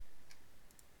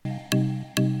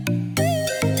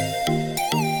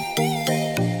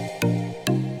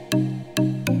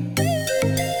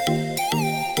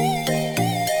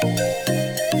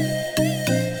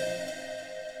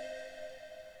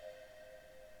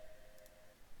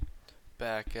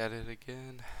Back at it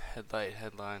again. Headlight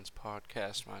Headlines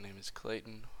podcast. My name is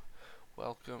Clayton.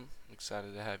 Welcome. I'm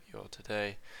excited to have you all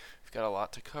today. We've got a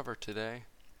lot to cover today.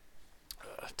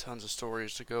 Tons of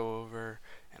stories to go over,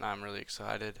 and I'm really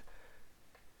excited.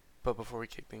 But before we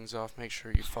kick things off, make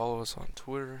sure you follow us on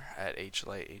Twitter at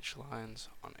HlightHlines,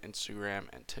 on Instagram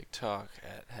and TikTok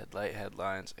at Headlight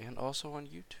Headlines, and also on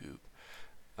YouTube.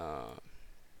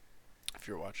 If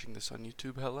you're watching this on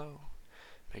YouTube, hello.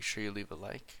 Make sure you leave a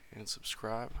like and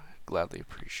subscribe. Gladly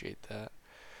appreciate that.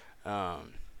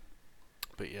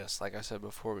 But yes, like I said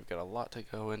before, we've got a lot to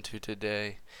go into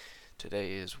today.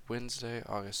 Today is Wednesday,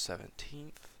 August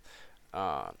 17th.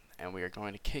 And we are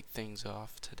going to kick things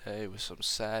off today with some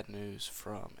sad news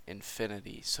from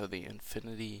Infiniti. So the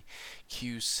Infiniti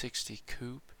Q60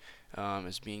 coupe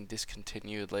is being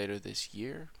discontinued later this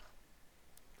year,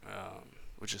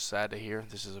 which is sad to hear.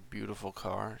 This is a beautiful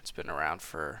car. It's been around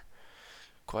for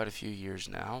quite a few years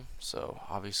now, so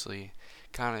obviously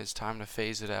kind of is time to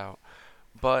phase it out.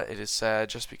 But it is sad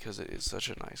just because it is such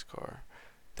a nice car.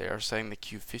 They are saying the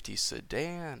Q50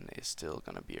 sedan is still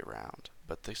going to be around,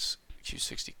 but this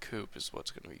Q60 coupe is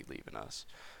what's going to be leaving us.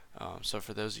 So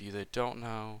for those of you that don't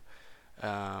know,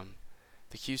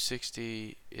 the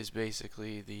Q60 is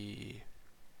basically the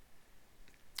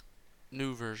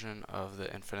new version of the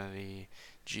Infiniti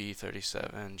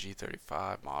G37,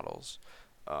 G35 models.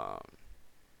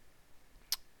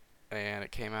 And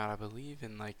it came out, I believe,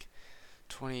 in like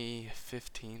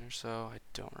 2015 or so. I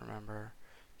don't remember.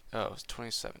 Oh, it was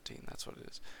 2017. That's what it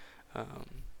is.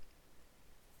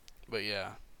 But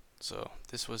yeah, so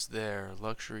this was their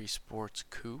luxury sports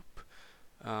coupe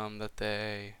that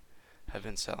they have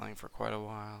been selling for quite a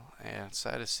while, and it's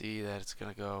sad to see that it's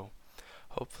gonna go.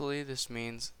 Hopefully, this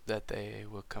means that they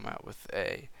will come out with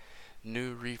a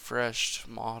new refreshed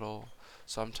model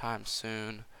sometime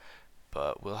soon.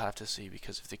 But we'll have to see,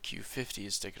 because if the Q50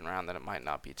 is sticking around, then it might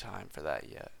not be time for that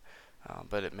yet.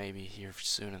 But it may be here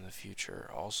soon in the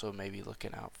future. Also, maybe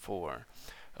looking out for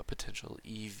a potential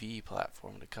EV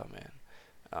platform to come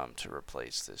in to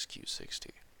replace this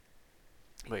Q60.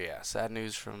 But yeah, sad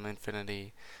news from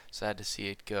Infiniti. Sad to see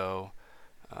it go.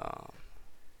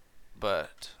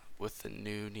 But with the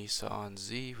new Nissan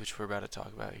Z, which we're about to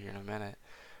talk about here in a minute,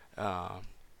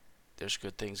 there's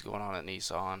good things going on at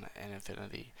Nissan and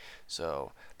Infiniti,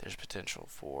 so there's potential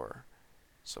for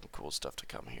some cool stuff to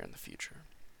come here in the future.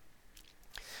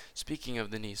 Speaking of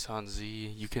the Nissan Z,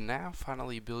 you can now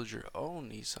finally build your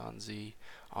own Nissan Z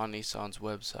on Nissan's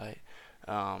website.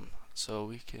 So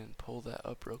we can pull that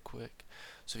up real quick.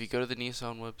 So if you go to the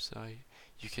Nissan website,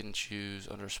 you can choose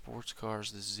under sports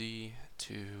cars the Z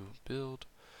to build.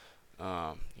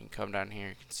 You can come down here,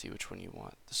 you can see which one you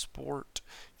want. The Sport,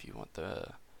 if you want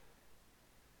the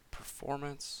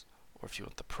Performance, or if you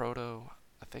want the Proto.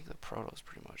 I think the Proto is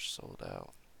pretty much sold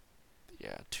out.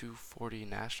 Yeah, 240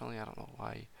 nationally. I don't know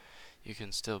why you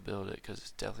can still build it, because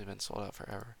it's definitely been sold out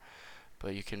forever.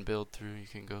 But you can build through, you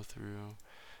can go through,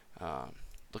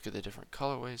 look at the different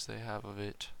colorways they have of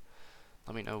it.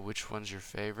 Let me know which one's your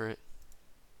favorite.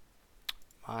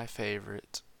 My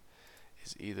favorite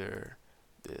is either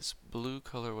this blue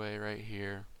colorway right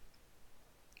here,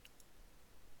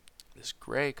 this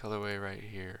gray colorway right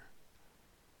here,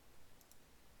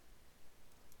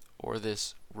 or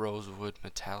this rosewood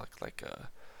metallic, like a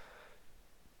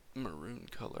maroon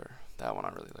color. That one I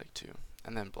really like too.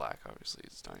 And then black, obviously,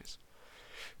 is nice.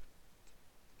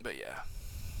 But yeah,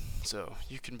 so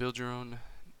you can build your own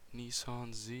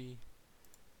Nissan Z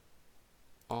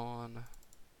on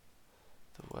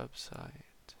the website.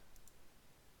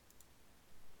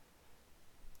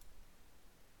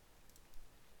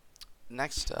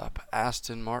 Next up,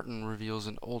 Aston Martin reveals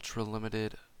an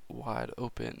ultra-limited,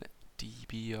 wide-open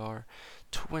DBR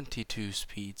 22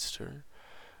 Speedster.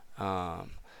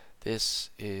 This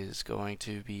is going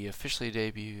to be officially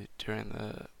debuted during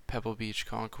the Pebble Beach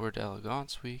Concours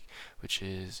d'Elegance week, which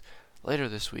is later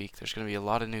this week. There's going to be a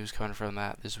lot of news coming from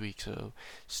that this week, so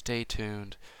stay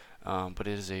tuned. But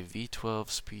it is a V12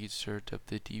 Speedster dubbed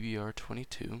the DBR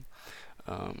 22.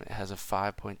 It has a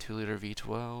 5.2 liter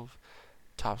V12.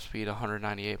 Top speed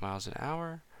 198 miles an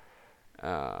hour.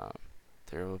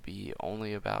 There will be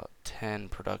only about 10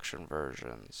 production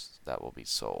versions that will be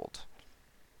sold.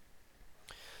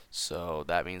 So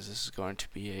that means this is going to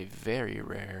be a very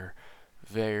rare,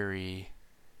 very,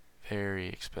 very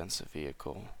expensive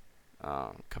vehicle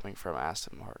coming from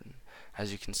Aston Martin.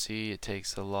 As you can see, it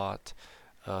takes a lot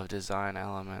of design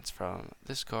elements from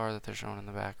this car that they're showing in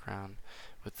the background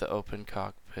with the open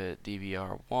cockpit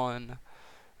DBR1.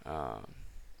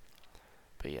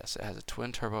 But yes, it has a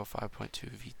twin turbo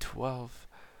 5.2 V12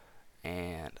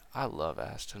 And I love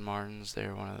Aston Martins.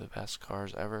 They're one of the best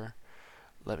cars ever.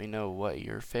 Let me know what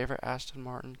your favorite Aston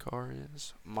Martin car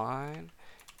is. Mine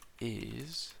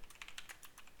is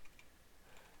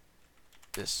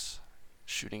this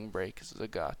shooting brake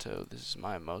Zagato. This is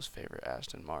my most favorite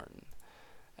Aston Martin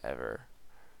ever.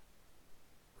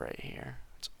 Right here.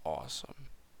 It's awesome.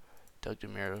 Doug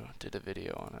DeMuro did a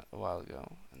video on it a while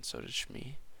ago, and so did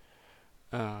Shmi.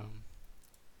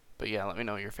 But yeah, let me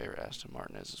know what your favorite Aston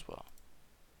Martin is as well.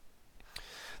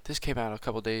 This came out a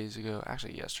couple days ago,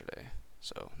 actually yesterday,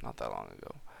 so not that long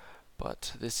ago.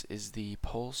 But this is the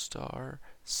Polestar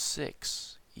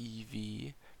 6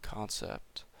 EV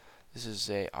concept. This is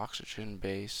a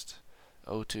oxygen-based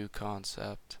O2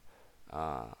 concept.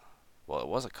 Well, it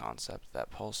was a concept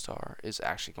that Polestar is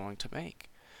actually going to make.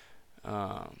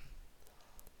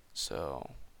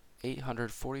 So,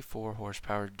 844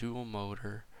 horsepower dual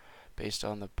motor based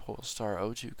on the Polestar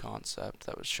O2 concept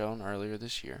that was shown earlier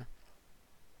this year.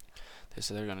 They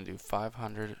said they're going to do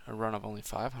 500, a run of only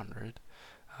 500,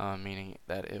 meaning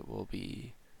that it will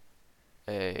be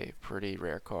a pretty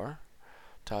rare car.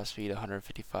 Top speed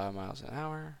 155 miles an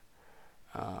hour,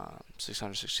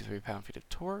 663 pound-feet of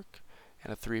torque,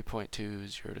 and a 3.20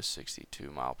 to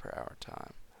 62 mile per hour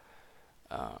time.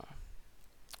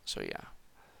 So yeah,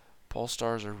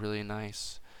 Polestars are really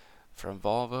nice. From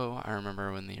Volvo, I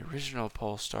remember when the original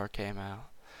Polestar came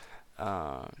out,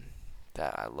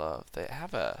 that I love. They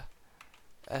have a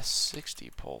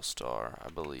S60 Polestar, I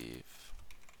believe.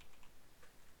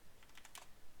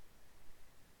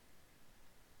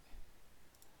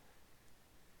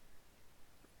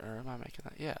 Or am I making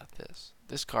that? Yeah,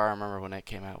 this car, I remember when it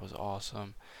came out, was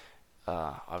awesome.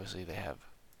 Obviously, they have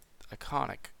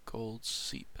iconic gold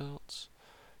seat belts.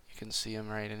 You can see them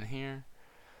right in here.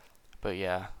 But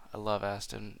yeah, I love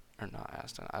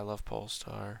I love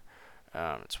Polestar.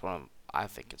 I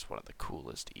think it's one of the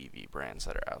coolest EV brands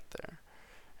that are out there,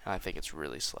 and I think it's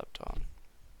really slept on.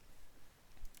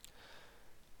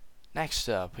 Next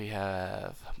up, we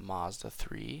have Mazda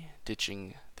 3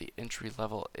 ditching the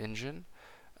entry-level engine.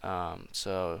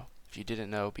 So if you didn't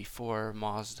know before,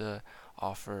 Mazda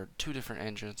offered two different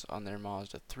engines on their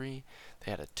Mazda 3.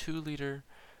 They had a 2-liter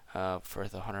for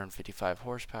the 155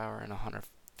 horsepower and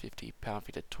 150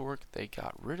 pound-feet of torque. They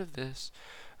got rid of this,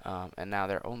 and now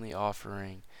they're only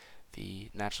offering the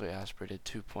naturally aspirated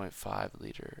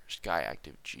 2.5-liter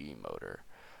Skyactiv G motor,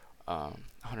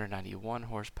 191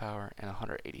 horsepower and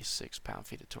 186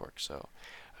 pound-feet of torque. So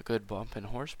a good bump in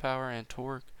horsepower and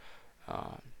torque.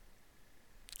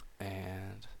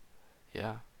 And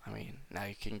yeah, I mean, now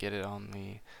you can get it on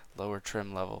the lower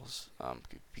trim levels,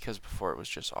 because before it was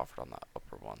just offered on the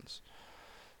upper ones.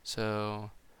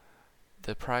 So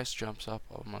the price jumps up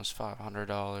almost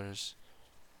 $500.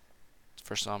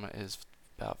 For some, it is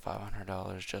about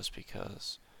 $500 just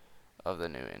because of the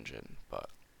new engine,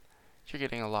 but you're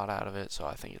getting a lot out of it, so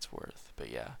I think it's worth. But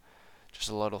yeah, just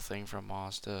a little thing from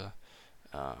Mazda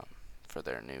for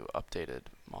their new updated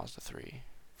Mazda 3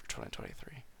 for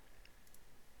 2023.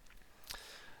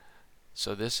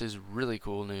 So this is really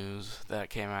cool news that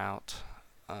came out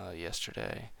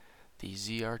yesterday. The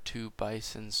ZR2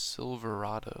 Bison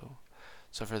Silverado.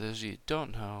 So for those of you who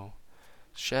don't know,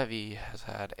 Chevy has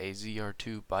had a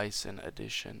ZR2 Bison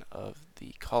edition of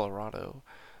the Colorado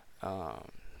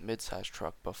midsize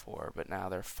truck before, but now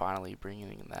they're finally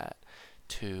bringing that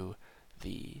to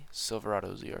the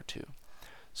Silverado ZR2.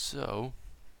 So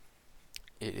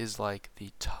it is like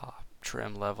the top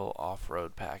trim level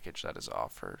off-road package that is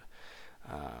offered.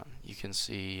 You can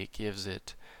see it gives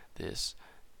it this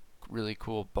really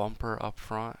cool bumper up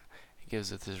front. It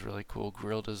gives it this really cool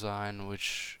grille design,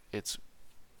 which it's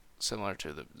similar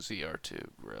to the ZR2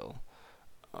 grille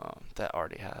that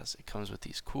already has. It comes with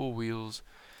these cool wheels,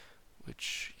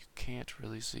 which you can't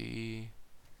really see.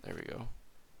 There we go.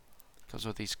 It comes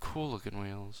with these cool looking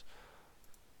wheels.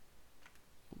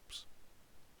 Oops.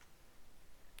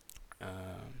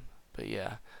 But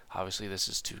yeah, obviously this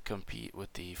is to compete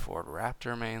with the Ford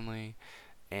Raptor mainly,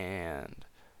 and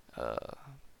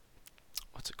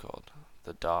what's it called?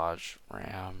 The Dodge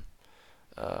Ram.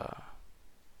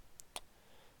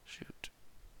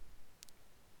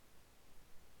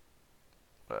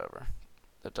 Whatever.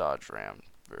 The Dodge Ram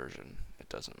version. It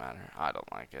doesn't matter. I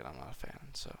don't like it. I'm not a fan.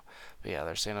 So, but yeah,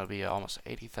 they're saying it'll be almost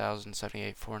 80,000,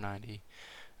 78,490,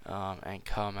 and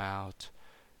come out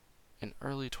in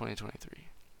early 2023.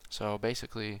 So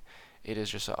basically, it is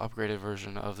just an upgraded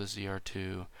version of the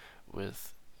ZR2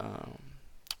 with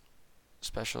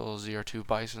special ZR2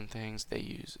 Bison things. They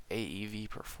use AEV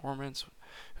Performance,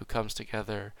 who comes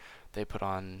together. They put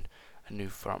on a new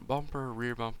front bumper,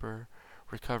 rear bumper,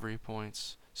 recovery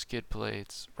points, skid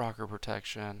plates, rocker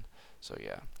protection. So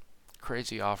yeah,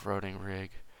 crazy off-roading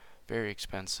rig, very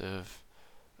expensive,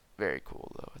 very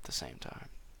cool though at the same time.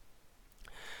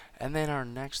 And then our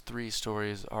next three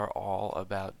stories are all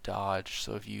about Dodge.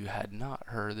 So if you had not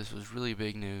heard, this was really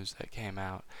big news that came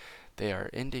out. They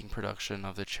are ending production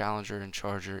of the Challenger and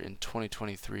Charger in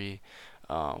 2023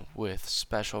 with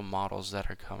special models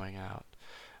that are coming out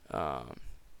um,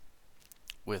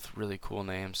 with really cool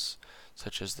names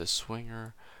such as the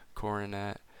Swinger,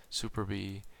 Coronet, Super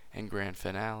B, and Grand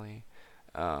Finale,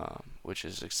 which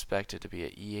is expected to be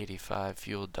an E85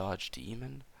 fueled Dodge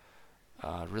Demon.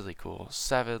 Really cool.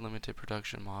 7 limited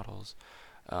production models.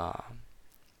 Um,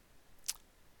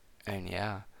 and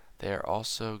yeah, they are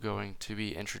also going to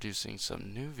be introducing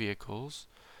some new vehicles.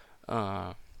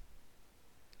 Uh,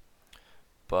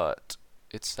 but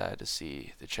it's sad to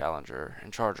see the Challenger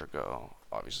and Charger go.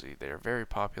 Obviously, they are very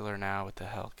popular now with the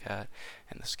Hellcat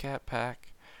and the Scat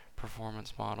Pack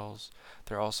performance models.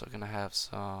 They're also going to have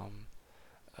some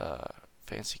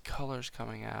fancy colors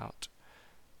coming out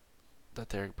that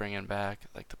they're bringing back,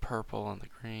 like the purple and the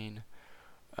green.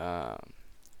 Um,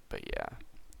 but yeah,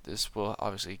 this will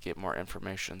obviously get more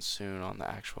information soon on the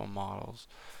actual models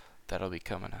that'll be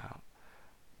coming out.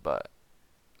 But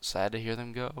sad to hear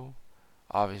them go.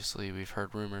 Obviously, we've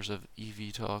heard rumors of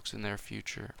EV talks in their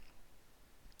future.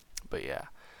 But yeah,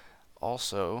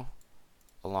 also,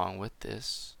 along with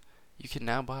this, you can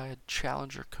now buy a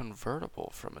Challenger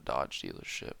convertible from a Dodge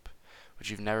dealership, which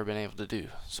you've never been able to do.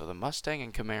 So the Mustang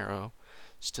and Camaro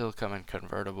still come in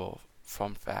convertible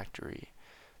from factory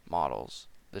models.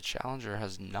 The Challenger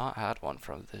has not had one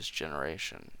from this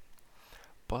generation,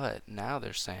 but now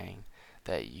they're saying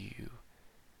that you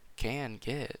can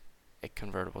get a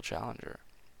convertible Challenger.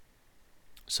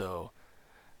 So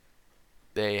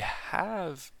they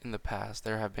have in the past,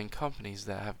 there have been companies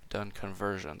that have done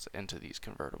conversions into these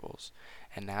convertibles,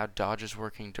 and now Dodge is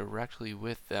working directly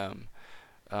with them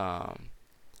um,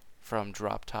 from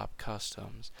Drop Top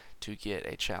Customs to get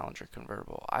a Challenger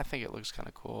convertible. I think it looks kind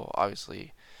of cool.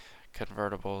 Obviously,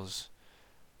 convertibles,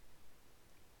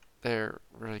 they're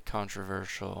really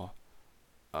controversial.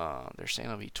 They're saying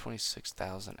it'll be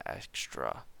 26,000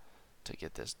 extra to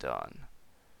get this done.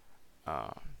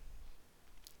 Um,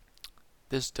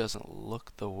 this doesn't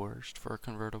look the worst for a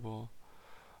convertible.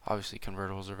 Obviously,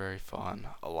 convertibles are very fun.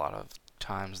 A lot of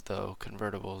times, though,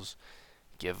 convertibles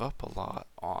give up a lot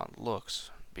on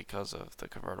looks because of the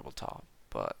convertible top.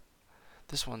 But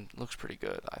this one looks pretty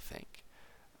good, I think.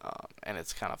 And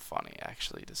it's kind of funny,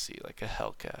 actually, to see like a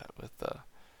Hellcat with the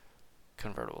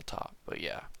convertible top. But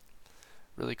yeah,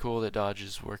 really cool that Dodge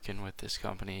is working with this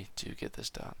company to get this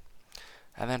done.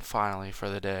 And then finally, for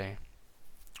the day,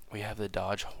 we have the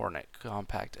Dodge Hornet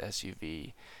compact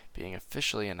SUV being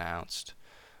officially announced.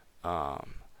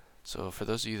 So for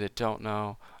those of you that don't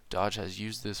know, Dodge has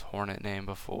used this Hornet name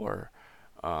before,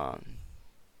 but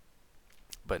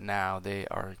now they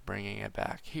are bringing it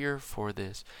back here for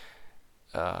this.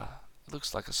 It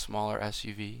looks like a smaller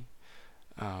SUV.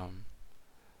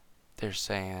 They're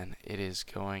saying it is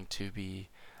going to be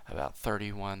about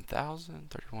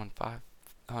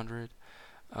 31,500.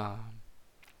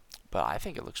 But I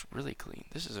think it looks really clean.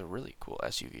 This is a really cool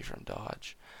SUV from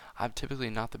Dodge. I'm typically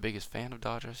not the biggest fan of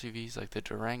Dodge SUVs, like the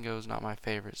Durango's not my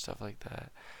favorite, stuff like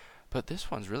that. But this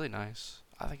one's really nice.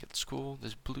 I think it's cool.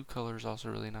 This blue color is also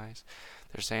really nice.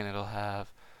 They're saying it'll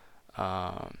have,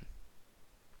 what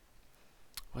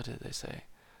did they say?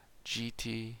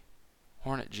 GT,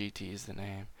 Hornet GT is the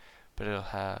name, but it'll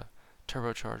have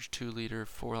turbocharged 2-liter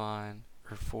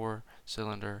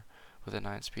 4-cylinder with a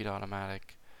 9-speed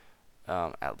automatic.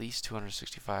 At least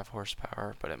 265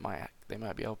 horsepower, but they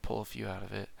might be able to pull a few out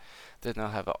of it. Then they'll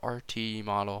have a RT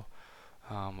model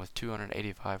with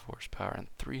 285 horsepower and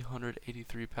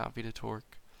 383 pound-feet of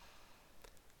torque.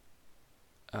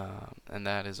 And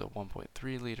that is a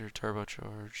 1.3 liter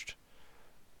turbocharged,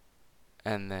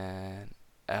 and then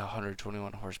a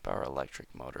 121 horsepower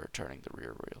electric motor turning the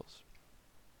rear wheels.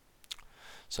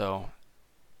 So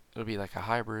it'll be like a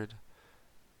hybrid.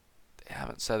 They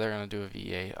haven't said they're going to do a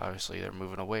V8. Obviously, they're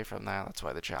moving away from that. That's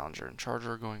why the Challenger and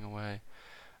Charger are going away.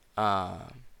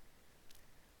 But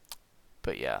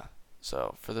yeah,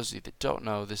 so for those of you that don't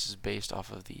know, this is based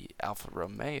off of the Alfa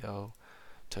Romeo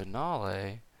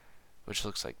Tonale, which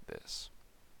looks like this.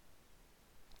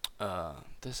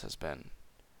 This has been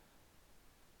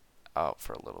out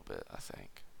for a little bit, I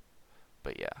think.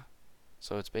 But yeah,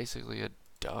 so it's basically a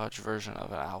Dodge version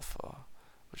of an Alfa,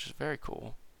 which is very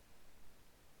cool.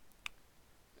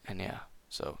 And yeah,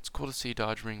 so it's cool to see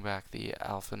Dodge bring back the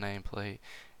Alfa nameplate,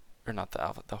 or not the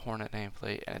Alfa, the Hornet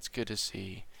nameplate, and it's good to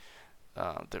see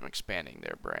them expanding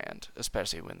their brand,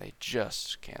 especially when they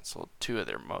just canceled two of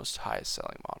their most highest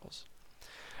selling models.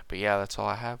 But yeah, that's all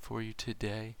I have for you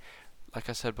today. Like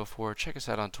I said before, check us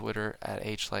out on Twitter at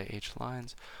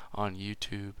HLightHlines, on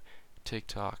YouTube,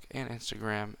 TikTok, and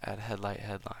Instagram at Headlight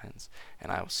Headlines.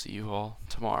 And I will see you all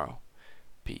tomorrow.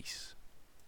 Peace.